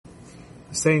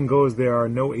The saying goes, there are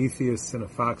no atheists in a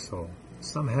foxhole.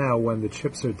 Somehow, when the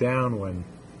chips are down, when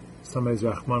somebody's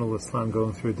Rahman al-Islam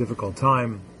going through a difficult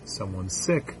time, someone's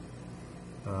sick,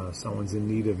 someone's in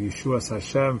need of Yeshuas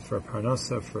Hashem for a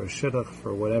parnasa, for a shidduch,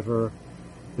 for whatever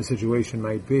the situation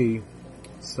might be.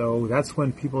 So that's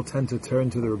when people tend to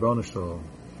turn to the Ribono Shel Olam.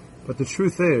 But the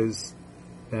truth is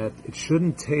that it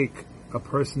shouldn't take a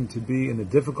person to be in a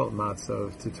difficult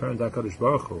matzav to turn to HaKadosh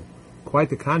Baruch Hu. Quite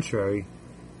the contrary,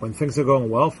 when things are going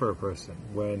well for a person,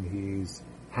 when he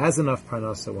has enough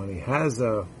parnasa, when he has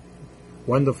a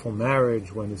wonderful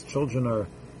marriage, when his children are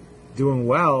doing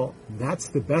well, that's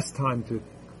the best time to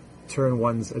turn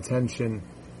one's attention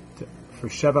for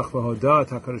Shevach v'Hodah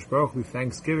to HaKadosh Baruch Hu,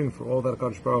 thanksgiving for all that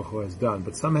HaKadosh Baruch Hu has done.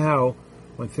 But somehow,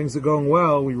 when things are going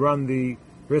well, we run the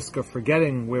risk of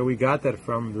forgetting where we got that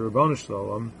from, the Ribono Shel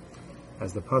Olam,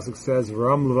 as the pasuk says,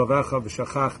 "V'ram levavecha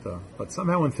v'shachachta." But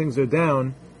somehow, when things are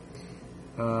down,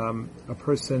 a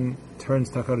person turns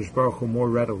to HaKadosh Baruch Hu more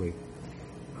readily.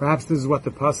 Perhaps this is what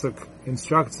the pasuk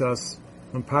instructs us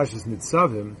in Parshas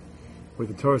Nitzavim, where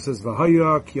the Torah says,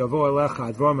 "V'haya ki yavo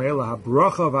elecha advar me'ela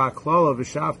habracha v'aklala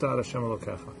v'shavta ad Hashem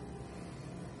Elokecha."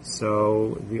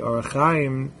 So the Orach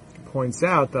Chaim points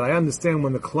out that I understand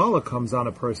when the klala comes on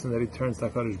a person that he turns to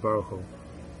HaKadosh Baruch Hu.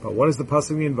 But what does the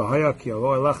pasuk mean? "V'haya ki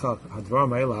yavo elecha advar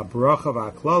me'ela habracha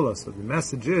v'aklala." So the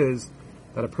message is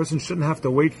that a person shouldn't have to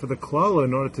wait for the klala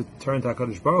in order to turn to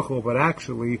HaKadosh Baruch Hu, but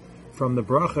actually from the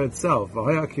bracha itself.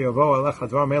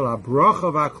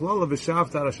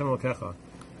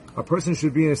 A person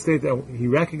should be in a state that he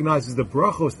recognizes the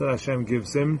brachos that Hashem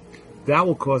gives him. That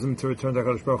will cause him to return to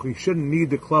HaKadosh Baruch Hu. He shouldn't need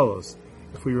the klalos.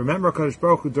 If we remember HaKadosh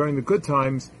Baruch Hu during the good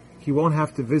times, He won't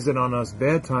have to visit on us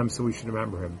bad times, so we should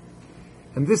remember Him.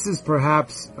 And this is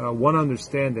perhaps one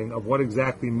understanding of what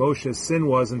exactly Moshe's sin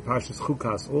was in Parshas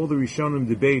Chukas. All the Rishonim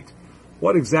debate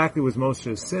what exactly was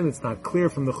Moshe's sin. It's not clear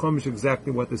from the Chumash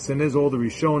exactly what the sin is. All the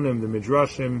Rishonim, the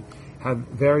Midrashim, have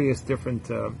various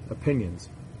different opinions.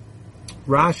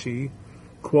 Rashi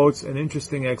quotes an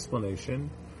interesting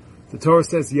explanation. The Torah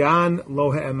says, "Yan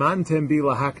lo ha'emantem bi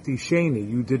lahakti sheni."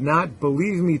 You did not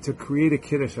believe me to create a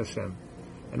Kiddush Hashem.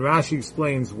 And Rashi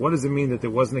explains, what does it mean that there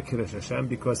wasn't a Kiddush Hashem?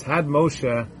 Because had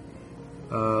Moshe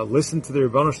listened to the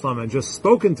Ribono Shel Olam and just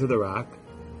spoken to the rock,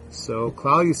 so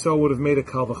Klal Yisrael would have made a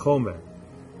Kal V'chomer.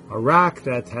 A rock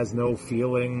that has no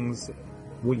feelings,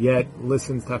 yet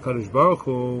listens to HaKadosh Baruch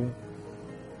Hu,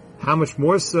 how much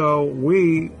more so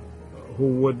we who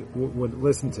would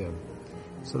listen to Him.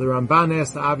 So the Ramban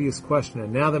asked the obvious question,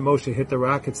 and now that Moshe hit the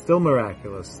rock, it's still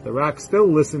miraculous. The rock still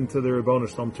listened to the Ribono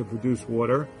Shel Olam to produce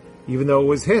water, even though it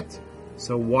was hit.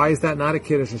 So why is that not a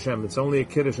Kiddush Hashem? It's only a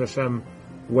Kiddush Hashem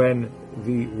when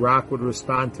the rock would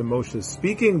respond to Moshe's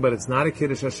speaking, but it's not a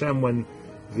Kiddush Hashem when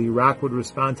the rock would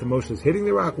respond to Moshe's hitting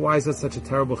the rock. Why is that such a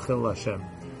terrible Chil Hashem?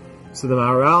 So the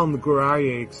Maharal and the Gur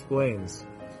Aryeh explains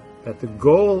that the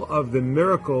goal of the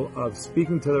miracle of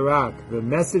speaking to the rock, the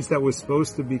message that was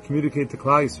supposed to be communicated to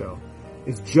Klal Yisrael,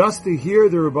 is just to hear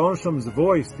the Ribono Shel Olam's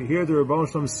voice, to hear the Ribono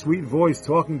Shel Olam's sweet voice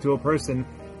talking to a person.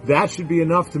 That should be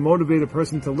enough to motivate a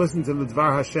person to listen to the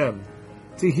Dvar Hashem,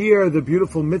 to hear the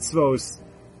beautiful mitzvos,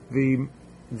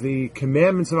 the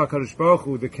commandments of HaKadosh Baruch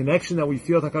Hu, the connection that we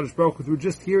feel to HaKadosh Baruch Hu through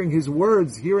just hearing His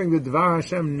words, hearing the Dvar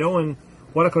Hashem, knowing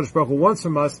what HaKadosh Baruch Hu wants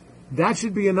from us. That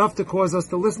should be enough to cause us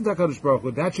to listen to HaKadosh Baruch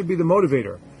Hu. That should be the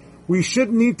motivator. We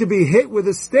shouldn't need to be hit with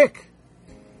a stick.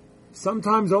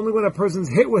 Sometimes only when a person's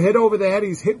hit over the head,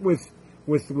 he's hit with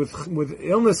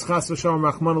illness, chas v'shalom,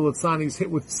 Rahman al-Litzlan, he's hit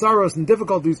with sorrows and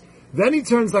difficulties, then he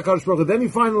turns to HaKadosh Baruch Hu, then he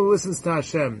finally listens to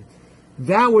Hashem.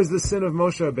 That was the sin of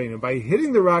Moshe Rabbeinu. By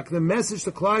hitting the rock, the message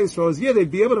to Klal Yisrael is,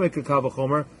 they'd be able to make a Kal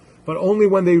V'chomer, but only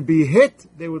when they would be hit,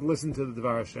 they would listen to the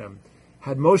Dvar Hashem.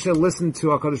 Had Moshe listened to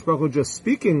HaKadosh Baruch Hu just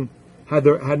speaking, had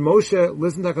Moshe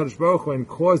listened to HaKadosh Baruch Hu and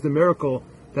caused the miracle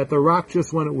that the rock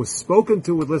just when it was spoken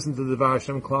to would listen to the Dvar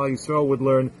Hashem, Klal Yisrael would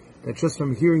learn that just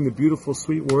from hearing the beautiful,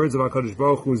 sweet words of HaKadosh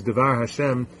Baruch Hu's Dvar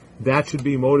Hashem, that should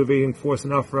be motivating force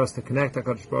enough for us to connect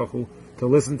HaKadosh Baruch Hu, to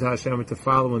listen to Hashem and to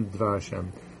follow in Dvar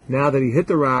Hashem. Now that he hit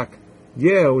the rock,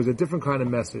 it was a different kind of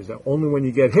message, that only when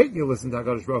you get hit, you listen to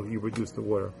HaKadosh Baruch Hu, you produce the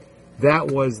water. That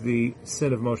was the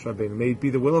sin of Moshe Rabbeinu. May it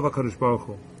be the will of HaKadosh Baruch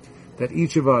Hu that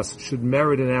each of us should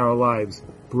merit in our lives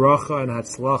bracha and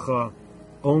hatzlacha,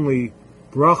 only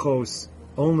brachos,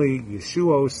 only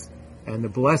yeshuos, and the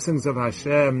blessings of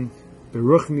Hashem,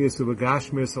 beruchnius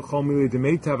ubagashmius achomili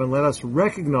demeitav, and let us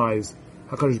recognize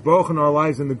HaKadosh Baruch Hu in our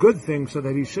lives and the good things, so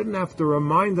that He shouldn't have to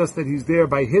remind us that He's there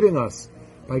by hitting us,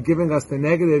 by giving us the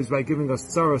negatives, by giving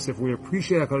us tzaros. If we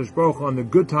appreciate HaKadosh Baruch Hu on the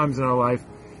good times in our life,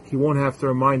 He won't have to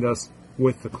remind us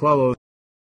with the klalos.